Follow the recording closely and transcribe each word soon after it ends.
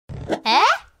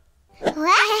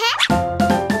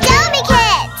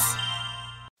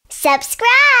Subscribe!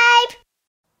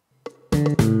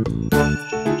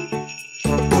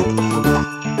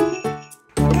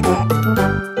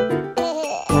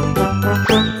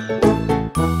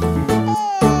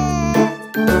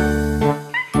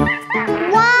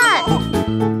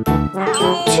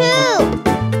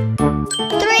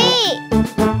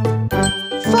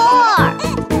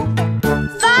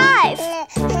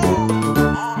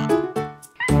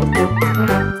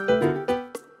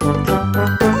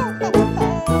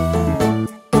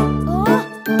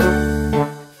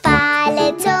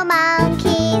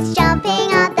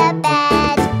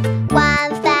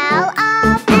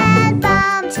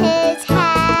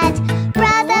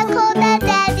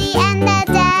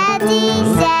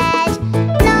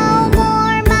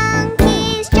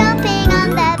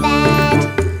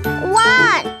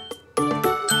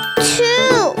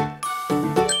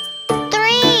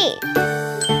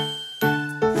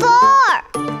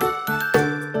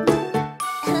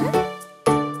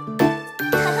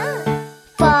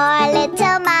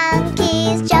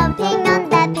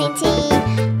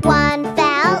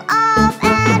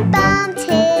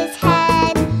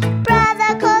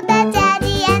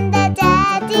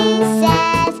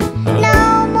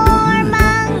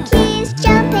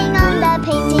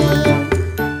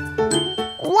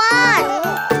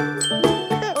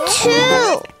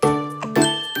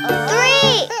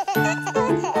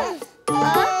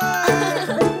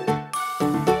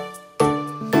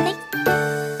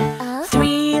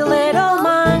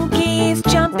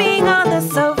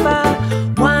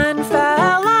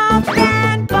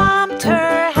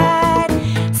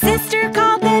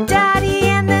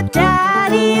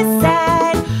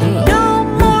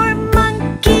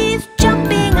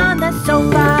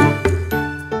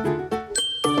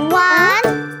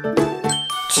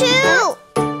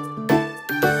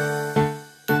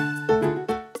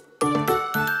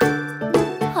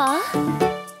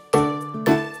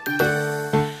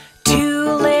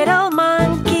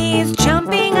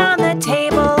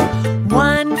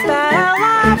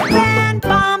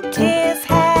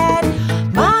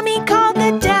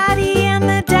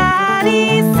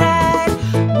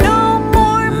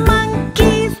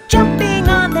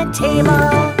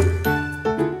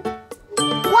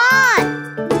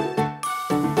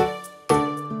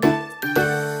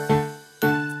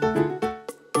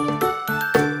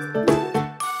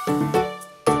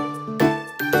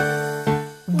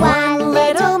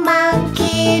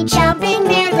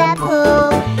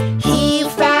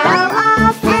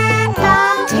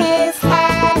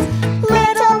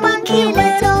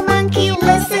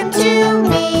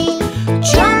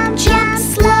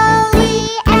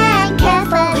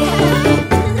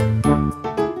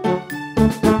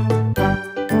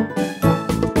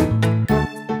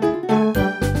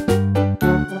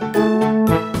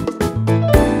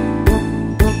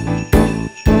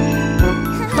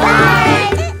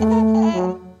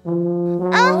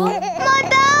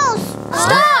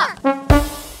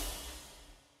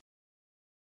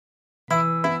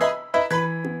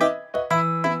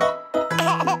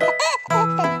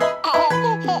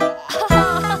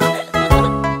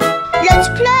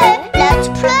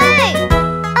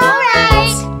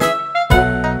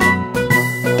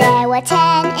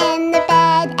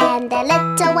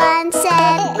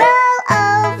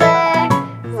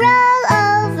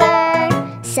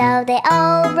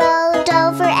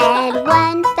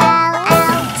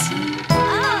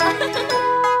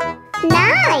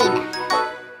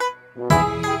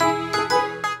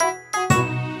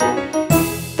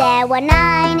 There were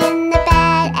 9 in the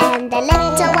bed, and the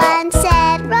little one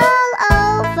said, roll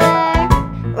over,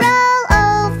 roll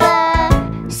over.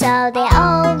 So they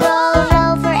all rolled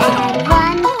over and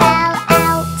one fell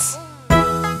out.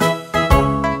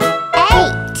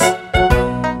 8.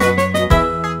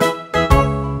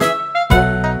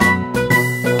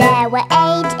 There were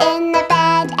 8 in the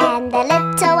bed, and the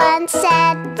little one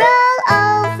said, roll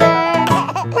over,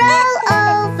 roll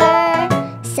over.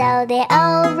 So they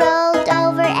all rolled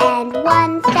over and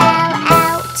one fell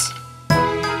out.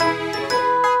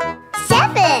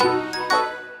 7.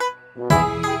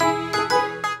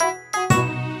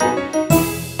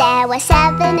 There were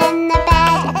 7 in the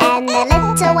bed, and the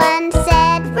little one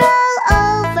said, roll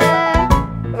over,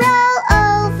 roll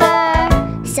over.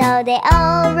 So they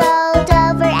all rolled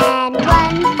over and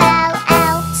one fell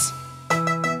out.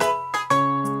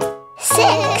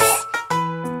 6.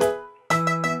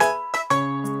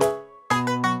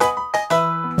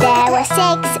 There were 6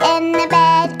 in the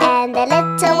bed, and the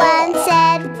little one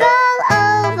said, roll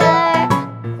over,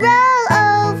 roll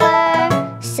over.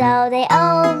 So they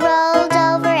all rolled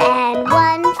over and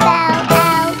one fell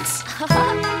out.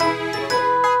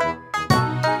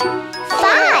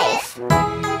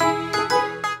 5.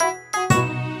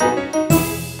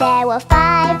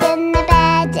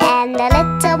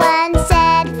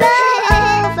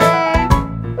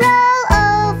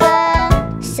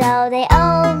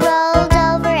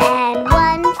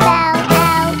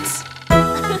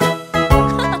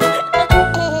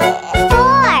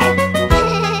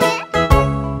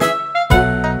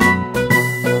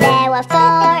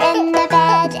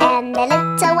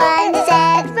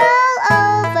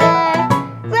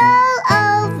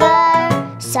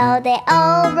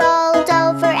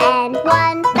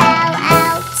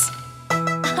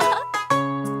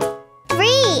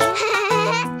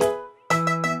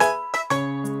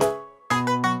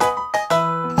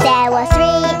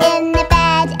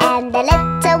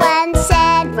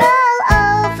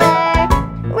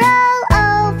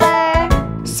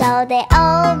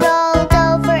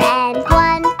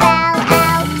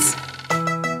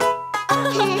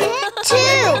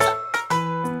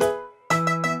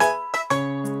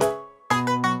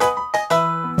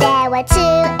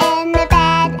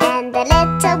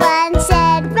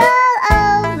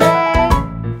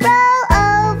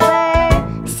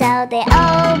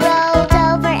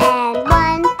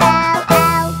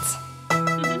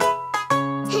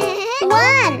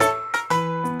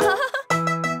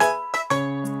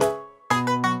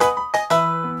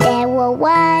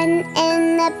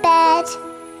 the bed,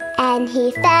 and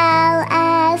he fell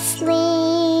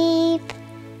asleep.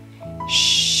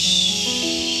 Shh.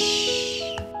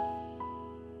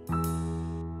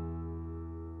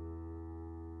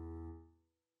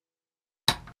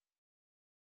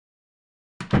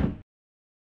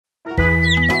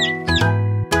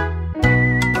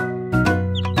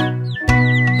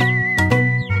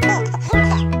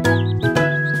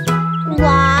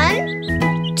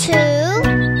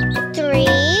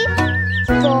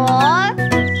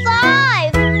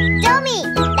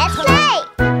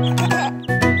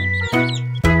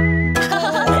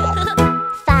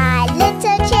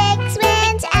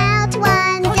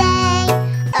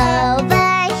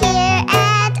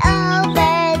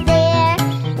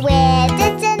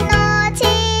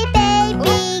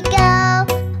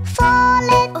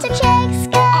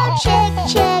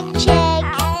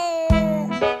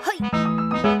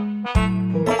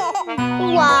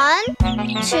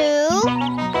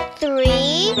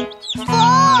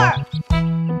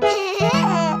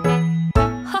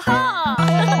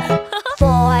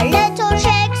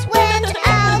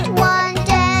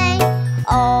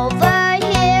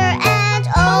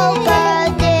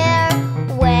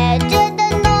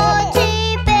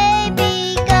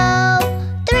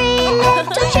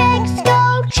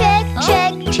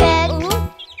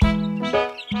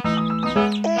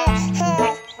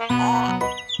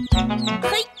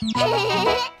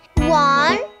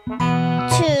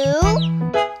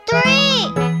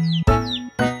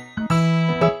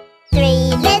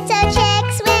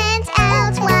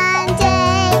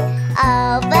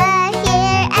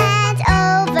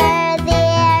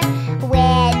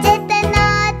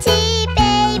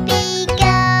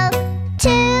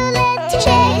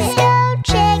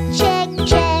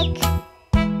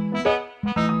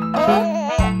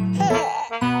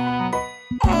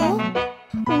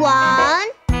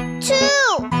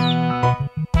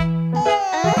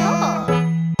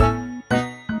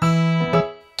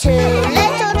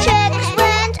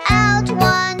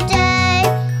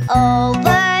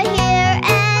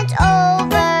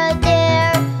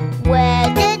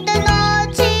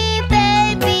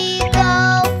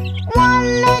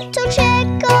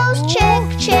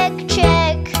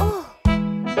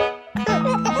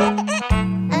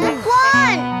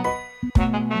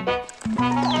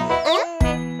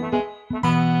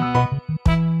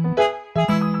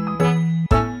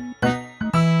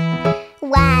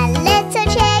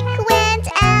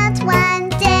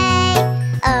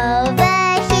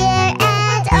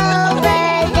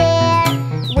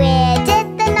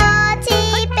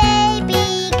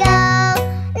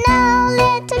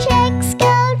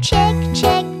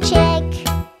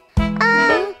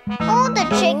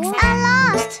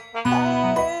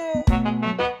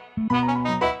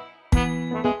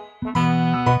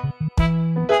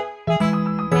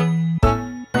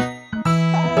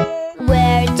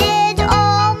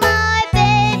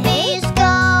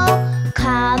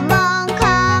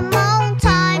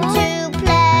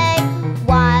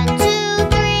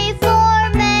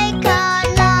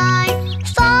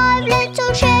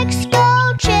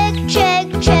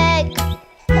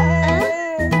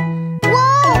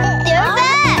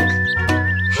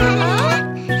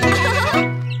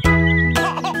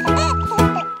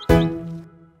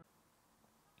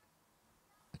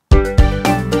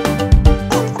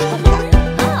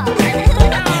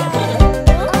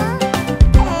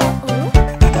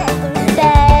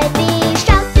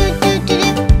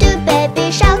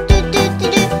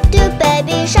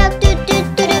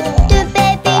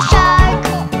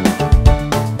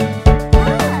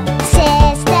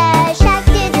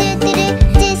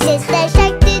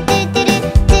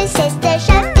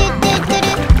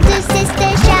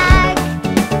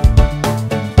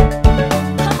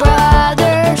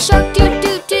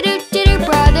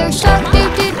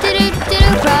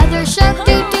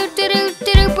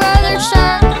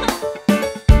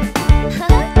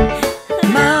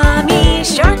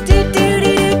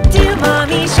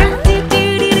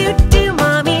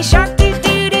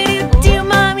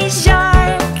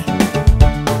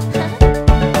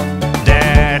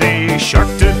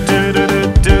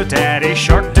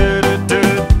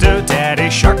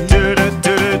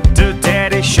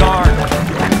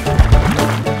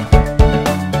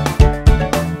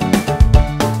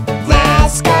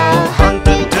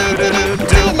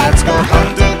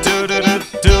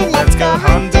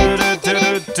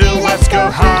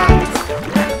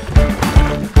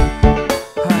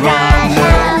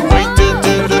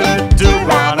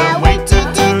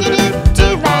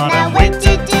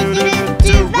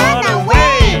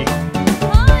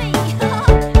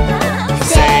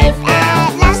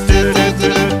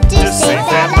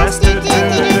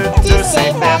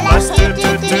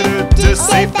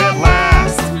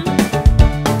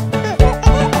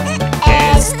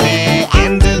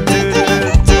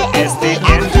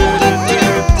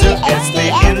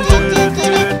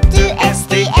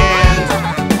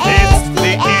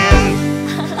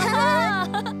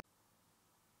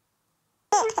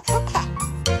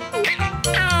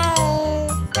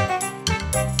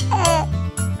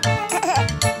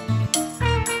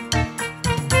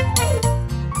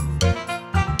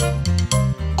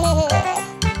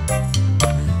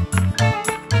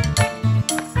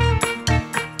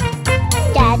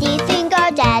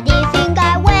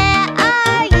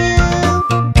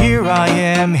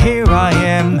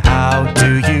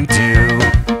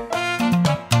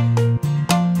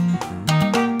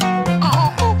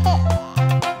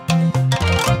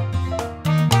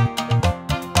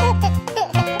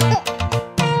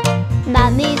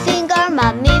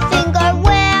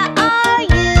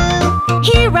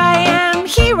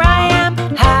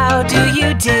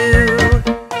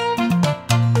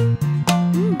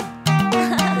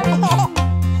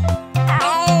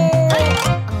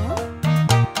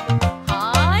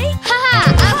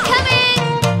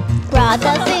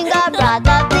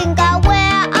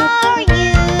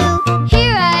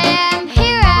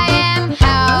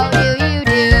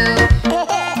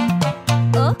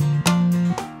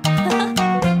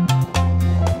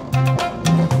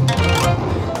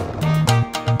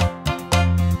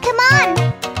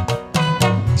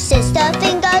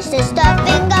 Mr.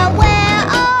 Finger, where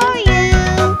are you?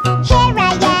 Here I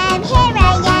am,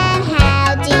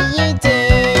 how do you do?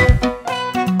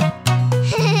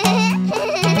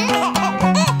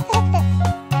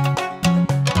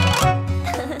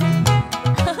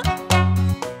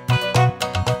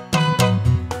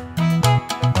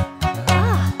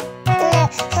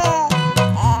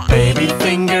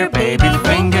 Baby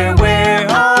finger, where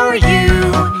are you?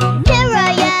 Here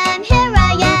I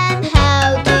am,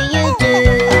 how do you do?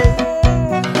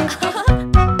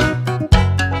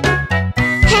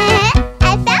 I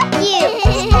found you!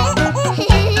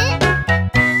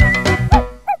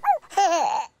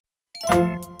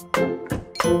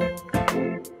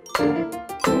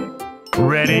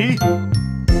 Ready?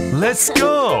 Let's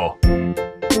go!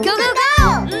 Go, go,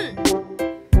 go!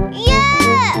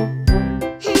 Yeah!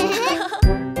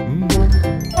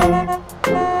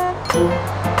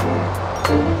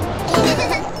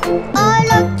 I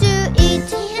like to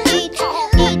eat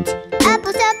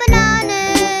apples and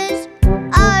bananas.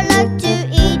 I like to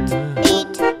eat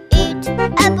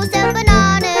apples and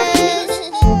bananas.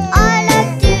 I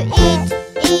like to eat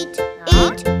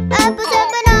apples and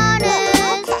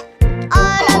bananas. I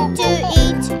like to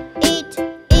eat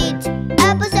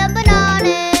apples and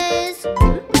bananas.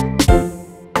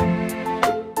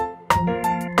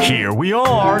 Here we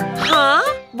are! Huh?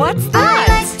 What's I that?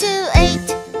 like to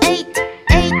eat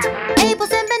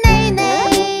apples and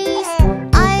bananas.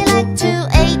 I like to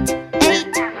eat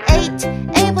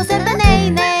apples and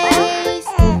bananas.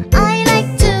 I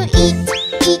like to eat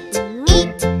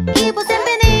apples and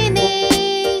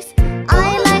bananas.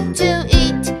 I like to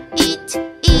eat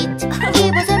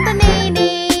apples and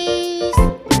bananas.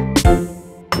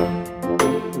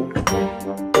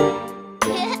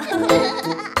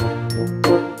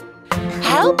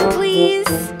 Help, please.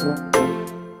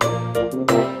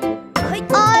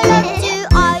 I like to eat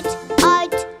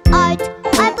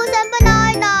apples and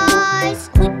bananas.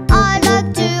 I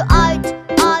like to eat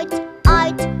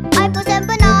apples and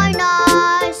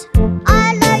bananas.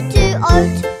 I like to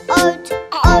eat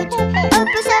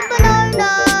apples and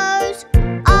bananas.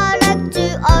 I like to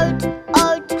eat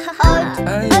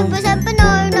apples and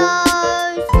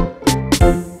bananas.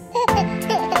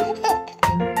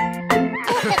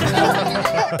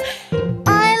 I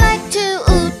like to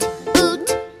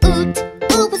eat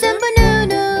apples and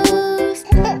bananas.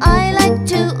 I like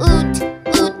to eat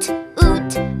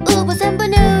apples and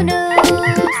bananas.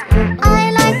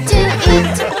 I like to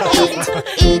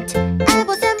eat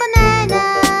apples and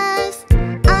bananas.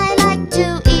 I like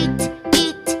to eat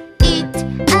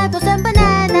apples and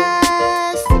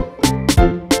bananas.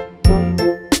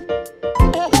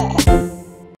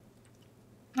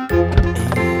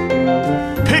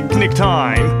 Picnic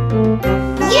time!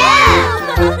 Yeah!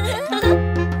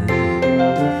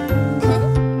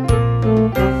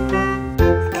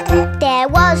 There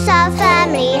was a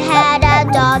family, had a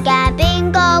dog, and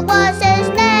Bingo was his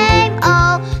name.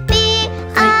 Oh,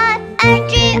 B-I-N-G-O,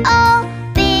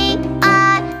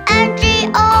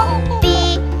 B-I-N-G-O,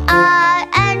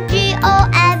 B-I-N-G-O,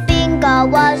 and Bingo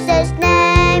was his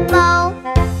name. Oh,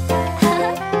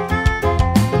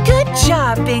 Good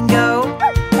job, Bingo.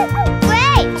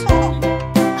 great!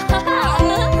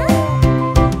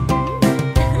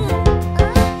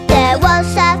 There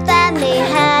was a family,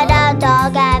 had a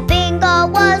dog, and Bingo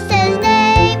was his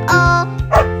name. Oh,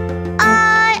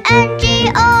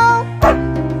 I-N-G-O,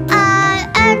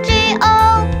 I-N-G-O,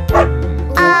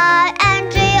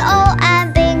 I-N-G-O,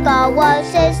 and Bingo was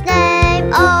his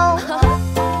name. Oh,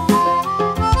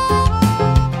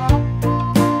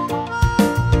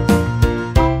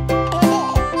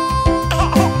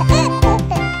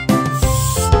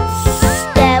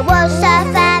 there was a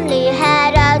family,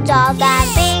 had a dog,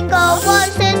 and Bingo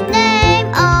was his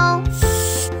name. Oh,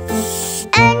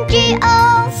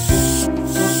 N-G-O,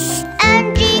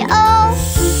 N-G-O,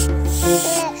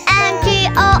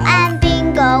 N-G-O, and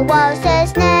Bingo was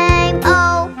his name.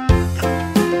 Oh,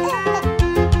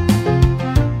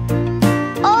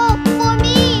 oh, for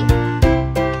me.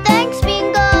 Thanks,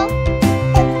 Bingo.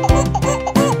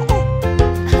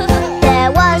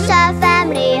 There was a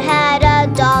family, had a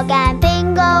dog, and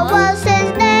Bingo was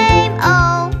his name.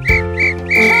 Oh,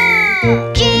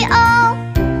 G-O,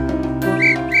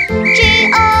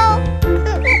 G-O,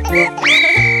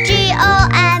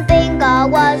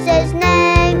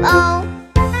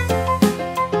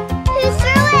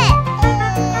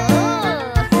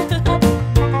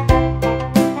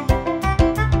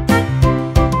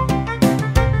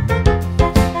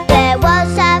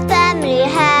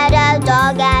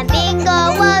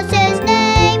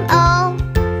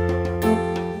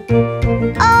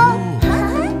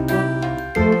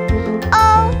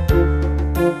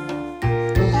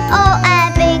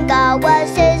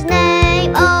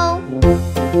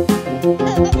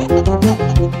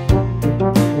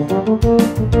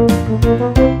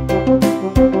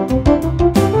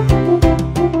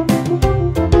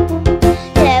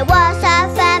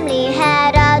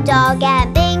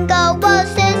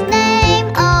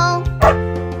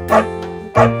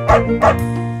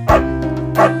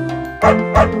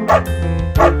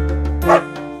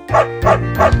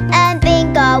 and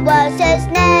Bingo was his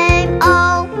name.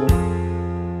 Oh.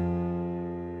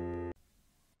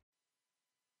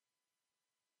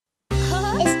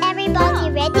 Is everybody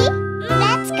ready?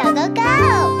 Let's go, go,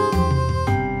 go!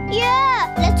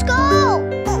 Yeah, let's go!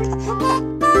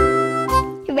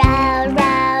 Row,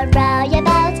 row, row your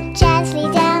boat gently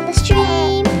down the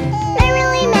stream.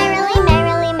 Merrily, merrily,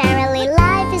 merrily, merrily,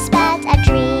 life is but a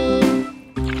dream.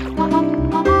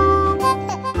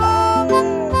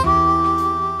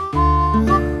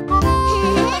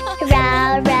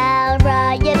 Row, row,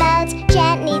 row your boat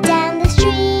gently down the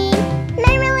stream.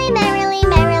 Merrily, merrily,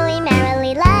 merrily,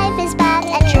 merrily, life is but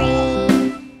a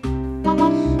dream.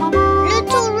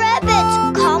 Little rabbits,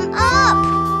 come up!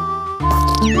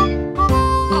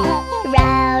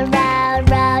 Row, row,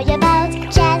 row your boat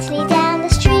gently down the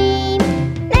stream.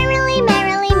 Merrily,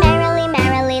 merrily, merrily,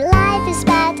 merrily, life is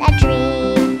but a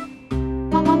dream.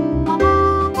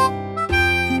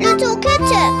 Little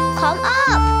kitten, come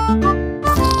up!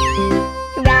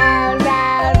 Row,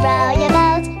 row, row your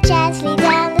boat gently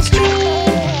down the stream.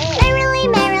 Merrily,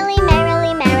 merrily,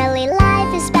 merrily, merrily,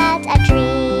 life is but a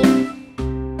dream.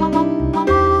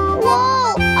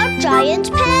 Whoa, a giant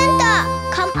panda,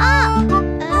 come up!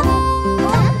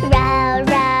 Row,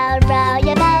 row, row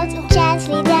your boat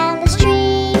gently down the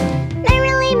stream.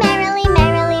 Merrily, merrily,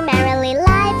 merrily, merrily,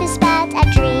 life is but a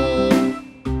dream.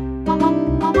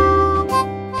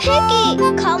 Piggy,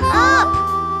 come up!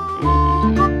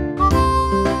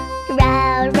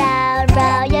 Row, row,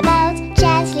 row your boat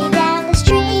gently down the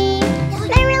stream.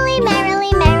 Merrily,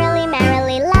 merrily, merrily,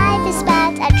 merrily, life is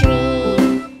but a dream.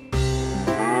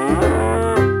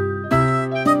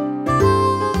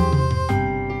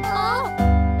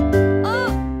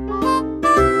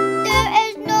 There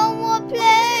is no more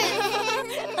place.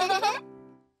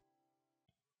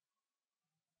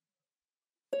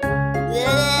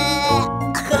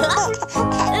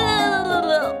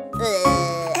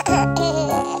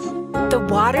 The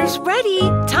water's ready.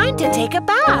 Time to take a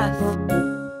bath.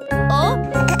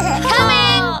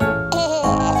 Coming!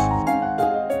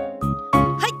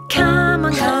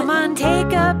 Come on,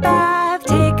 take a bath,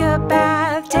 take a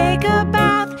bath, take a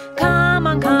bath. Come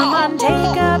on,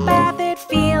 take a bath. It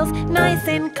feels nice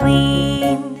and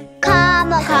clean.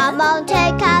 Come on,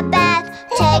 take a bath,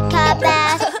 take a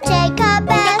bath, take a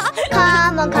bath.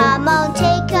 Come on,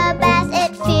 take a bath.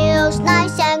 It feels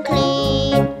nice and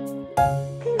clean.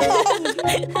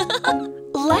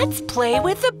 Let's play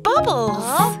with the bubbles.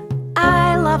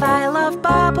 I love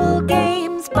bubble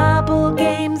games, bubble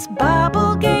games,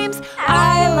 bubble games.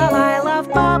 I love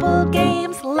bubble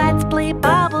games. Let's play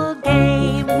bubble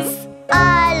games.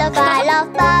 I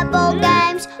love bubble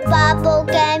games, bubble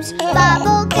games,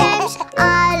 bubble games.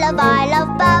 I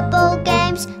love bubble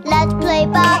games. Let's play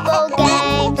bubble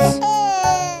games.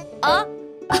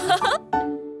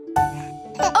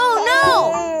 Oh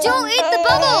no! Don't eat the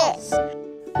bubbles!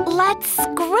 Let's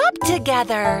scrub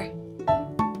together.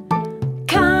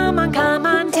 Come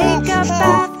on, take a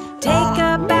bath, take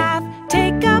a bath,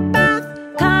 take a bath.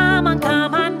 Come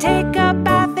on, take a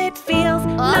bath. It feels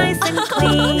nice and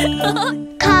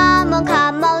clean. Come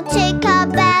on, take a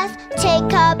bath,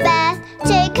 take a bath,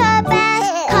 take a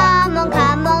bath. Come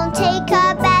on, take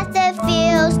a bath. It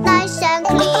feels nice and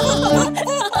clean.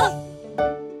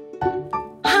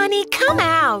 Honey, come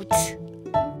out.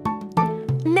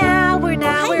 Now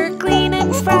we're clean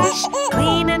and fresh,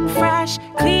 clean and fresh,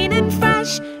 clean and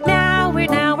fresh. Now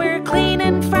we're clean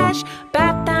and fresh.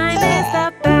 Bath time is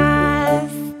the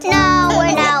best. Now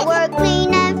we're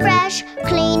clean and fresh,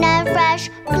 clean and fresh,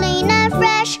 clean and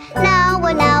fresh. Now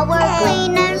we're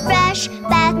clean and fresh.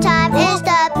 Bath time is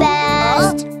the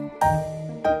best.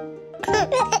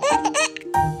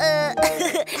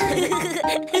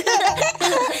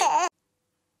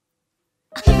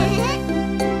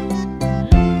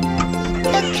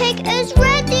 The cake is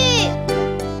ready.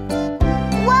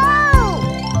 Wow!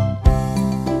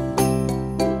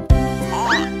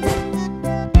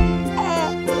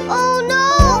 Oh no!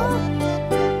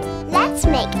 Let's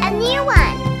make a new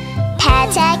one.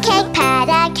 Pat a cake,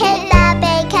 the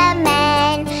baker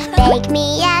man. Bake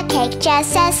me a cake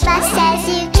just as fast as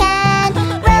you can.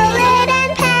 Roll it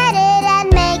and pat it and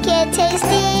make it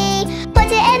tasty.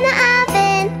 Put it in the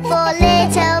oven for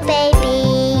little baby.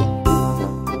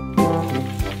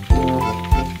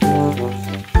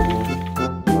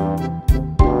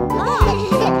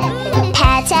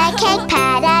 Pat a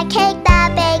cake, the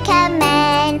baker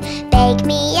man. Bake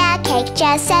me a cake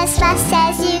just as fast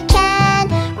as you can.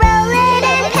 Roll it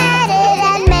and pat it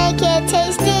and make it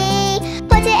tasty.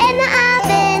 Put it in the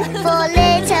oven for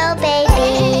little baby.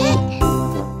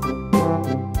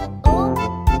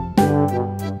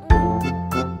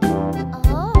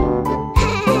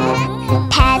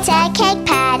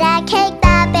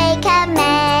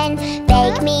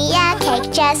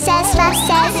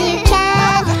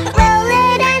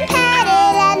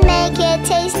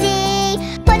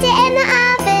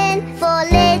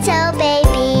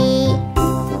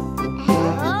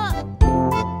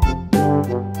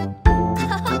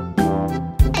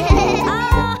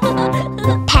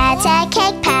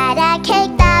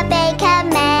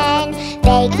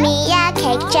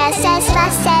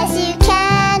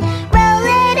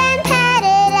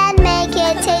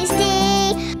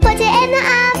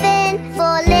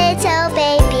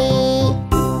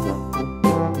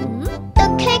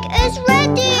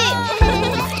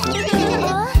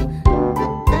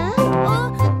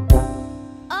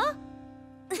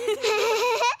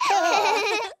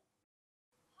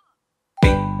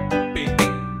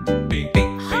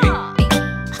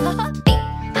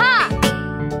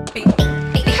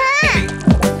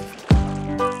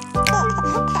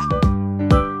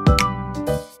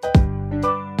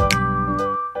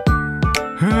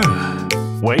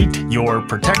 for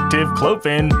protective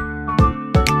clothing.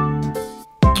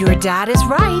 Your dad is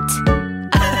right.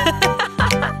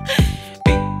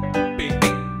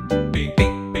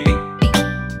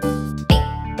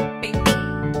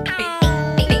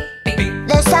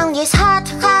 The sun is hot,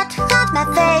 hot, hot. My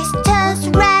face turns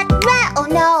red, red. Oh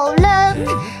no, look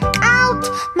out,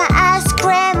 my ice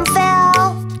cream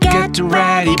fell. Get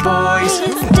ready, boys.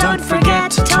 Don't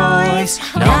forget toys.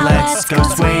 Now let's go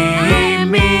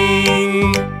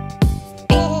swimming.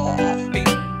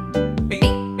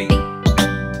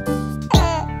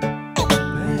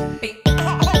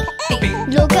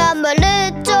 Look at my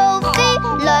little feet,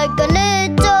 like a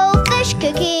little fish,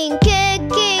 kicking,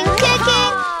 kicking,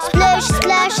 kicking. Splish,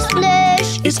 splash,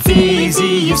 splish. It's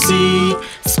easy, you see.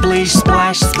 Splish,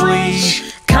 splash,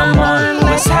 splish. Come on,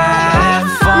 let's have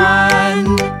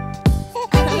fun.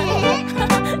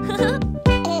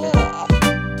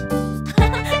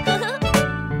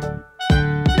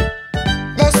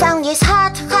 The sun is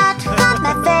hot, hot, hot.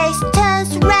 My face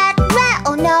turns red, red.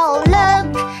 Oh no,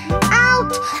 look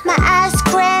out, my ice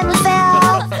cream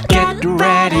fell. Get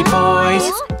ready,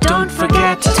 boys. Don't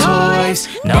forget toys.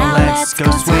 Now let's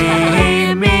go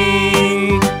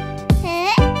swimming.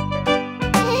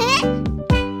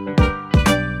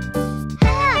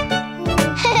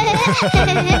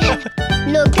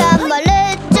 Look at my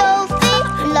little feet,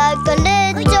 like a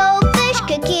little fish,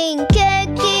 kicking,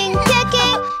 kicking,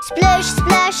 kicking. Splish,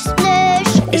 splash,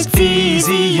 splish. It's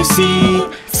easy, you see.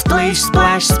 Splish,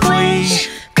 splash, splish.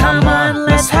 Come on,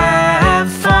 let's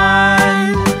have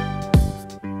fun.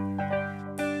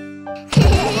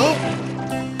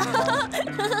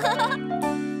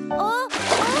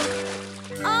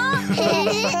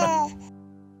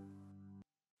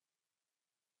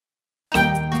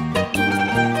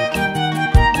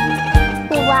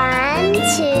 One,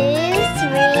 two,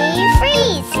 three,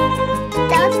 freeze!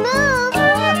 Don't move!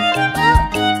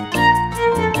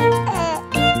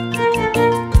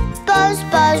 Buzz,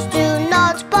 buzz, do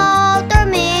not bother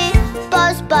me.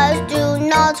 Buzz, buzz, do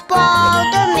not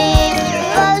bother me.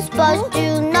 Buzz, buzz,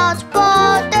 do not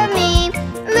bother me.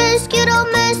 Mosquito,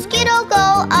 mosquito,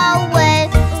 go away.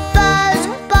 Buzz,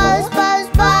 buzz, buzz,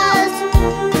 buzz.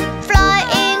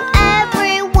 Flying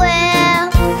everywhere.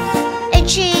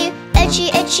 Itchy, itchy,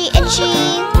 itchy, itchy.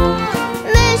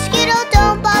 Mosquito,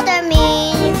 don't bother me.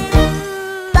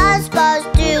 Buzz, buzz,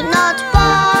 do not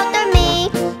bother me.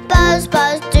 Buzz,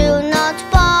 buzz, do not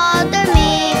bother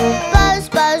me. Buzz,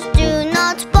 buzz, do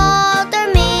not bother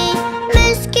me.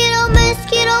 Mosquito,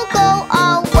 mosquito, go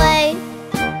away.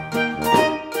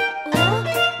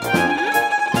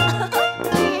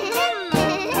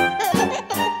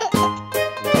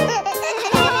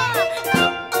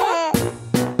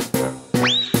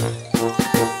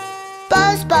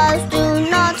 Buzz, buzz, do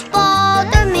not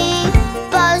bother me.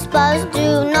 Buzz, buzz,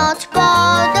 do not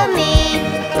bother me.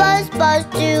 Buzz, buzz,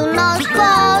 do not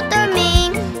bother me.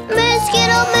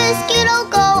 Mosquito, mosquito,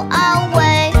 go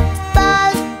away.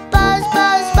 Buzz, buzz,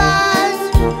 buzz, buzz.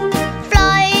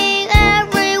 Flying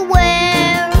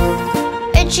everywhere.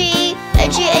 Itchy,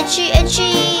 itchy, itchy,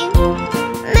 itchy.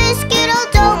 Mosquito,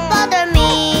 don't bother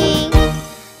me.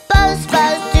 Buzz,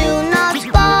 buzz, do not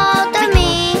bother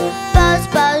me. Buzz,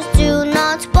 buzz, do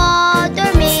not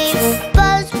bother me.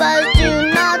 Buzz, buzz,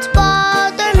 do not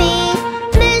bother me.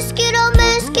 Mosquito,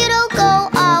 mosquito, go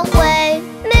away.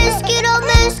 Mosquito,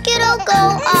 mosquito, go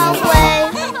away.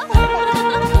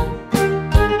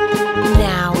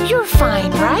 Now you're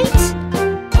fine, right?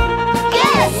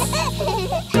 Yes!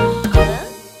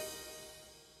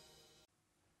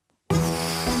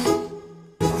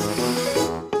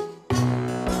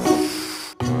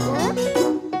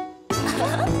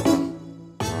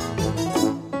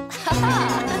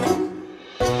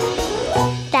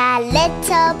 The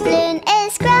little balloon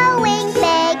is growing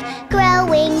big,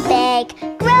 growing big,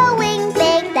 growing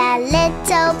big. The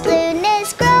little balloon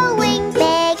is growing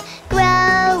big,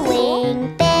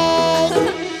 growing big.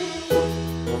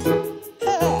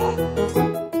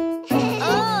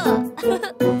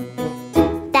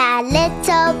 The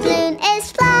little balloon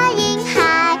is flying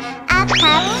high, up,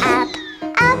 up, up,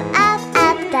 up, up,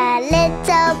 up. The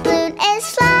little balloon is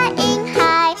flying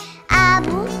high, up,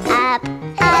 up,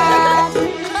 up.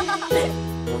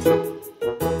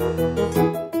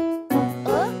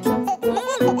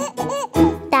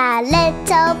 The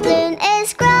little balloon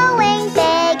is growing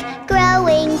big,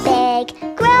 growing big,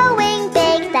 growing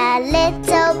big. The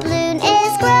little balloon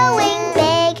is growing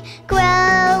big,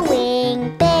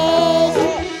 growing big.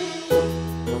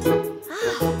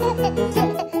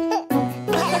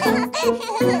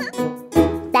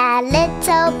 The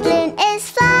little balloon is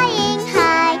flying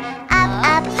high, up,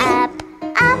 up, up,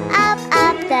 up, up,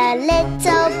 up. The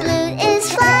little balloon is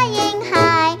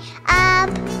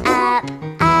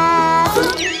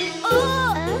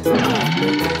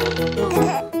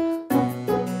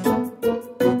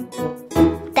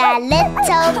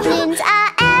little balloons